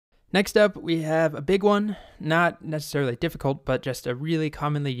Next up, we have a big one, not necessarily difficult, but just a really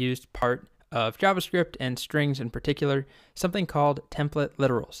commonly used part of JavaScript and strings in particular, something called template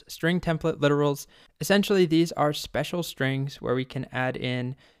literals. String template literals, essentially these are special strings where we can add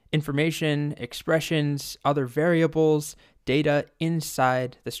in information, expressions, other variables, data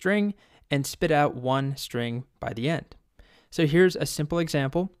inside the string and spit out one string by the end. So here's a simple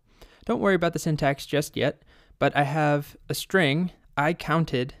example. Don't worry about the syntax just yet, but I have a string, I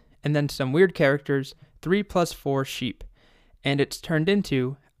counted, and then some weird characters, 3 plus 4 sheep, and it's turned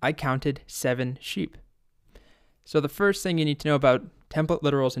into I counted 7 sheep. So the first thing you need to know about template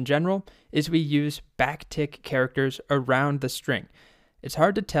literals in general is we use backtick characters around the string. It's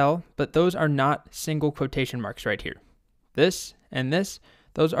hard to tell, but those are not single quotation marks right here. This and this,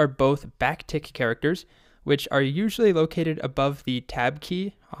 those are both backtick characters, which are usually located above the tab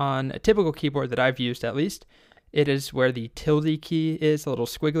key on a typical keyboard that I've used at least. It is where the tilde key is, a little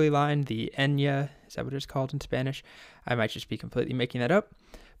squiggly line, the ñ, is that what it's called in Spanish? I might just be completely making that up,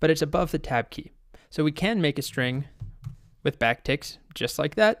 but it's above the tab key. So we can make a string with backticks just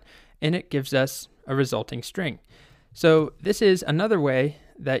like that, and it gives us a resulting string. So this is another way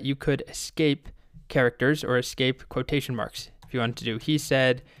that you could escape characters or escape quotation marks. If you wanted to do he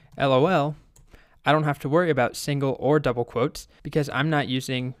said, LOL, I don't have to worry about single or double quotes because I'm not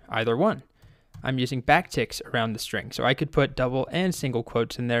using either one. I'm using backticks around the string, so I could put double and single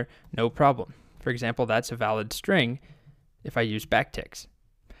quotes in there, no problem. For example, that's a valid string if I use backticks.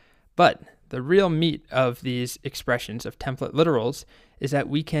 But the real meat of these expressions of template literals is that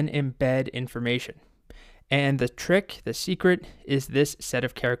we can embed information. And the trick, the secret, is this set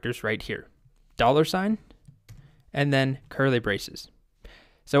of characters right here. $, and then curly braces.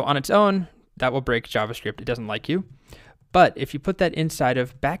 So on its own, that will break JavaScript. It doesn't like you. But if you put that inside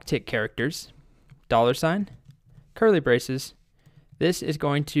of backtick characters, $, curly braces, this is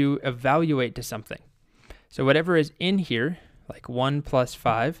going to evaluate to something. So whatever is in here, like 1 plus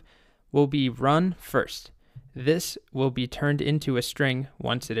 5, will be run first. This will be turned into a string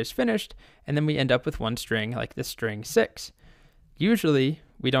once it is finished, and then we end up with one string like the string 6. Usually,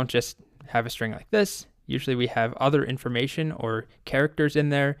 we don't just have a string like this. Usually we have other information or characters in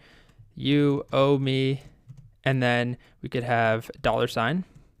there. You owe me, and then we could have $,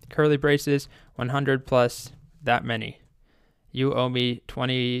 curly braces, 100 plus that many. You owe me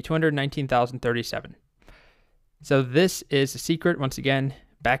 219,037. So this is a secret. Once again,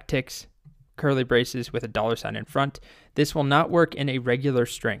 backticks, curly braces with a $sign in front. This will not work in a regular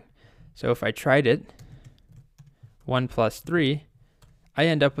string. So if I tried it, 1 plus 3, I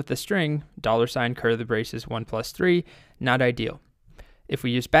end up with the string $, curly braces, 1 plus 3, not ideal. If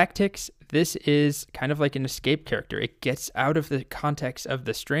we use backticks, this is kind of like an escape character. It gets out of the context of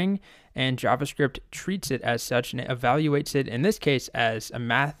the string, and JavaScript treats it as such, and it evaluates it, in this case, as a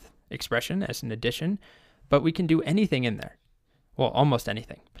math expression, as an addition, but we can do anything in there. Well, almost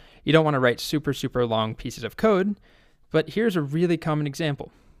anything. You don't want to write super, super long pieces of code, but here's a really common example.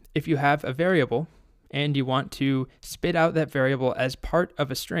 If you have a variable, and you want to spit out that variable as part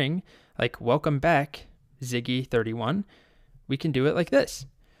of a string, like welcome back, Ziggy31, we can do it like this.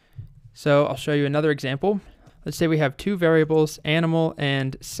 So I'll show you another example. Let's say we have two variables, animal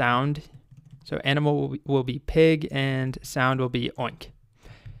and sound. So animal will be pig and sound will be oink.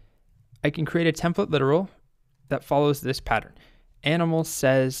 I can create a template literal that follows this pattern. Animal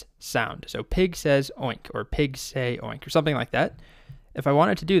says sound. So pig says oink, or pigs say oink, or something like that. If I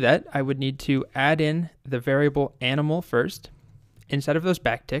wanted to do that, I would need to add in the variable animal first inside of those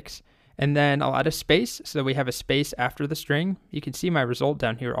backticks, and then I'll add a space so that we have a space after the string. You can see my result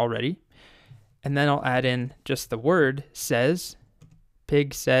down here already. And then I'll add in just the word says,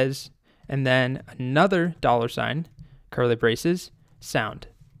 pig says, and then another $, curly braces, sound.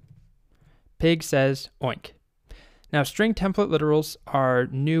 Pig says oink. Now string template literals are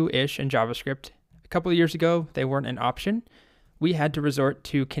new-ish in JavaScript. A couple of years ago, they weren't an option. We had to resort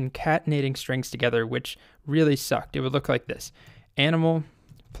to concatenating strings together, which really sucked. It would look like this. Animal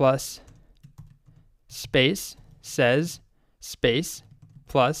plus space says space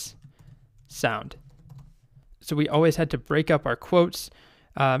plus sound. So we always had to break up our quotes.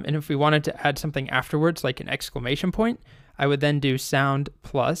 And if we wanted to add something afterwards, like an exclamation point, I would then do sound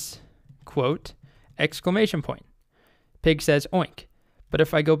plus quote exclamation point. Pig says oink. But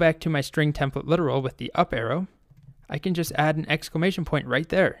if I go back to my string template literal with the up arrow, I can just add an exclamation point right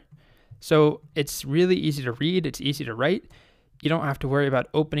there. So it's really easy to read. It's easy to write. You don't have to worry about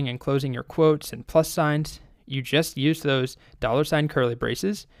opening and closing your quotes and plus signs. You just use those $, curly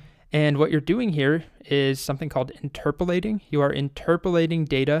braces. And what you're doing here is something called interpolating. You are interpolating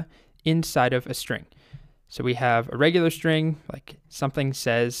data inside of a string. So we have a regular string, like something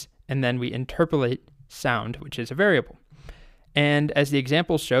says, and then we interpolate sound, which is a variable. And as the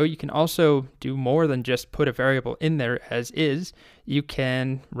examples show, you can also do more than just put a variable in there as is. You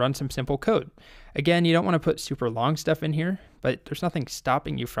can run some simple code. Again, you don't want to put super long stuff in here, but there's nothing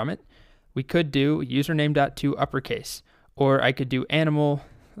stopping you from it. We could do username.to uppercase, or I could do animal.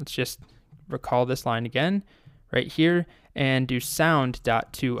 Let's just recall this line again right here and do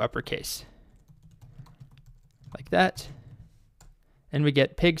sound.to uppercase like that. And we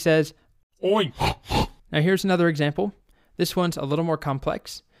get pig says, "Oink." Now here's another example. This one's a little more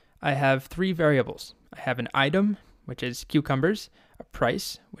complex. I have 3 variables. I have an item, which is cucumbers, a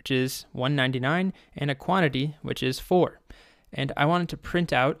price, which is $1.99, and a quantity, which is 4. And I wanted to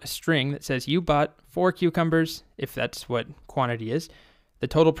print out a string that says you bought 4 cucumbers, if that's what quantity is. The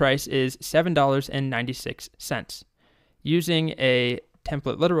total price is $7.96. Using a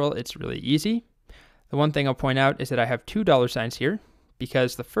template literal, it's really easy. The one thing I'll point out is that I have 2 dollar signs here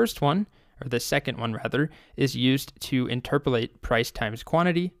because the first one, or the second one rather, is used to interpolate price times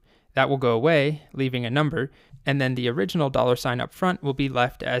quantity. That will go away, leaving a number, and then the original dollar sign up front will be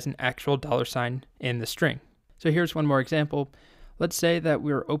left as an actual dollar sign in the string. So here's one more example. Let's say that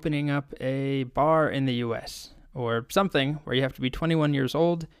we're opening up a bar in the US, or something where you have to be 21 years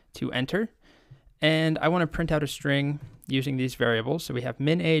old to enter. And I want to print out a string using these variables. So we have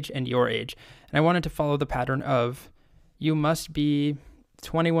min age and your age. And I wanted to follow the pattern of you must be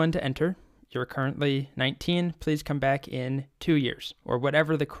 21 to enter. You're currently 19. Please come back in 2 years, or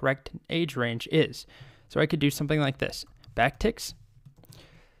whatever the correct age range is. So I could do something like this. Backticks.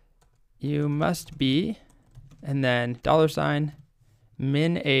 You must be, and then dollar sign,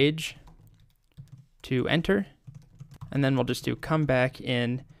 min age to enter. And then we'll just do come back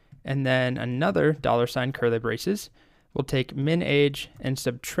in, and then another dollar sign curly braces. We'll take min age and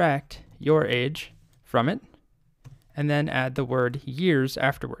subtract your age from it, and then add the word years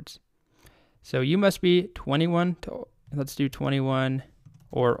afterwards. So you must be 21 to, let's do 21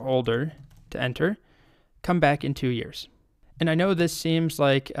 or older to enter. Come back in 2 years. And I know this seems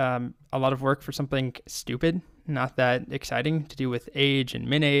like a lot of work for something stupid, not that exciting to do with age and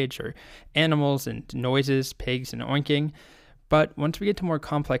min age or animals and noises, pigs and oinking. But once we get to more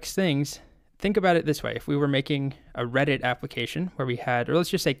complex things, think about it this way. If we were making a Reddit application where we had, or let's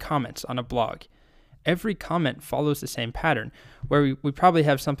just say comments on a blog, every comment follows the same pattern where we probably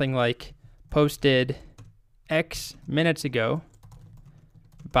have something like posted X minutes ago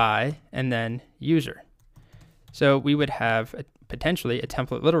by, and then user. So we would have potentially a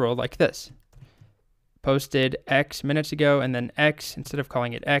template literal like this. Posted X minutes ago, and then X, instead of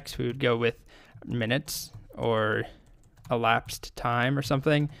calling it X, we would go with minutes or elapsed time or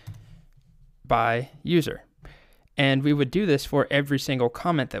something by user. And we would do this for every single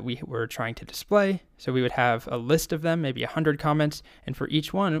comment that we were trying to display. So we would have a list of them, maybe 100 comments, and for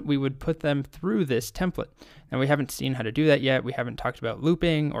each one, we would put them through this template. Now we haven't seen how to do that yet. We haven't talked about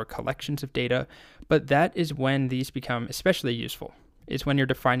looping or collections of data, but that is when these become especially useful, is when you're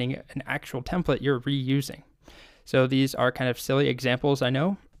defining an actual template you're reusing. So these are kind of silly examples, I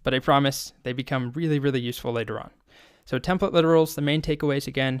know, but I promise they become really, really useful later on. So template literals, the main takeaways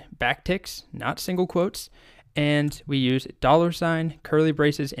again, backticks, not single quotes, and we use dollar sign, curly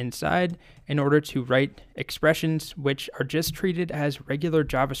braces inside in order to write expressions which are just treated as regular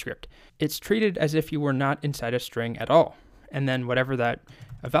JavaScript. It's treated as if you were not inside a string at all. And then whatever that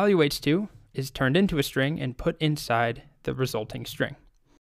evaluates to is turned into a string and put inside the resulting string.